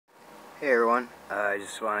Hey everyone, I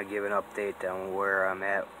just want to give an update on where I'm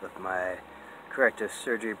at with my corrective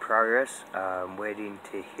surgery progress. I'm waiting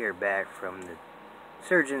to hear back from the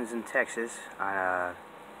surgeons in Texas on a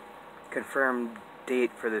confirmed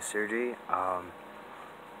date for the surgery. I've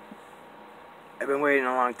been waiting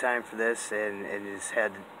a long time for this and just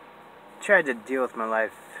tried to deal with my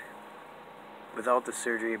life without the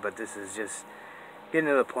surgery, but this is just getting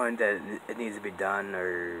to the point that it needs to be done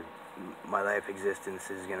or my life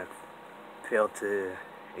existence is going to fail to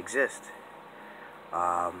exist.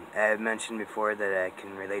 I have mentioned before that I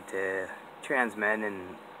can relate to trans men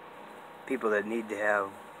and people that need to have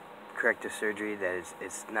corrective surgery, that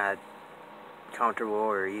it's not comfortable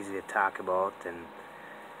or easy to talk about, and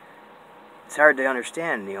it's hard to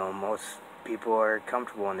understand. Most people are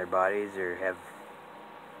comfortable in their bodies or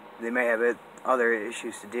they may have other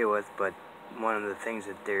issues to deal with, but one of the things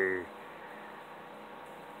that they're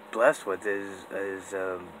blessed with is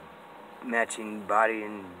matching body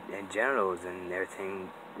and genitals, and everything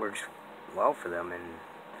works well for them. And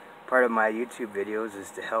part of my YouTube videos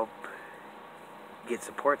is to help get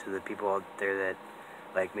support to the people out there that,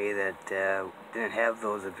 like me, that didn't have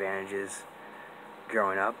those advantages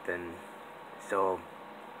growing up. And so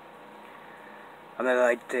I'm gonna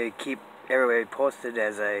like to keep everybody posted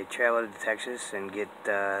as I travel to Texas and get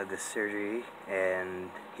the surgery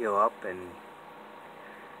and heal up, and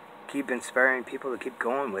keep inspiring people to keep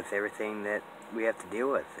going with everything that we have to deal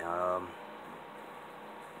with.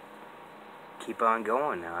 Keep on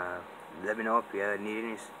going. Let me know if you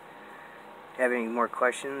have any more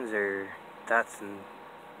questions or thoughts and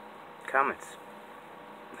comments.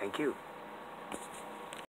 Thank you.